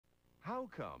How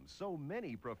come so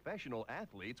many professional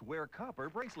athletes wear copper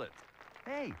bracelets?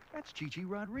 Hey, that's Chichi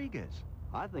Rodriguez.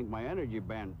 I think my energy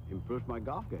band improves my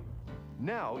golf game.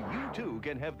 Now you too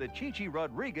can have the Chichi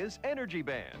Rodriguez Energy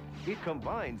Band. It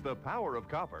combines the power of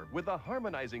copper with the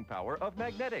harmonizing power of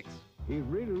magnetics. He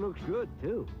really looks good,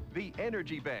 too. The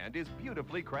Energy Band is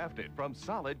beautifully crafted from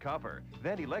solid copper,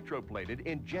 then electroplated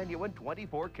in genuine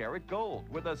 24-karat gold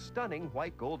with a stunning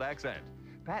white gold accent.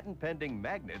 Patent-pending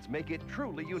magnets make it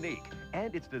truly unique,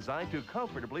 and it's designed to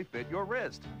comfortably fit your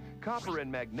wrist. Copper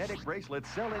and magnetic bracelets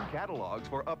sell in catalogs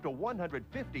for up to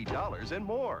 $150 and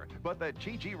more. But the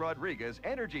Chichi Rodriguez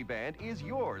Energy Band is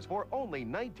yours for only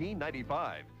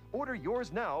 $19.95. Order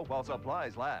yours now while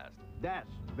supplies last.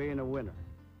 That's being a winner.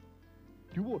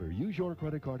 To order, use your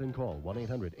credit card and call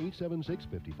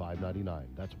 1-800-876-5599.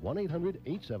 That's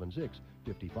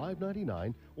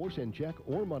 1-800-876-5599, or send check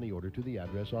or money order to the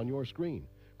address on your screen.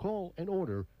 Call and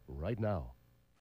order right now.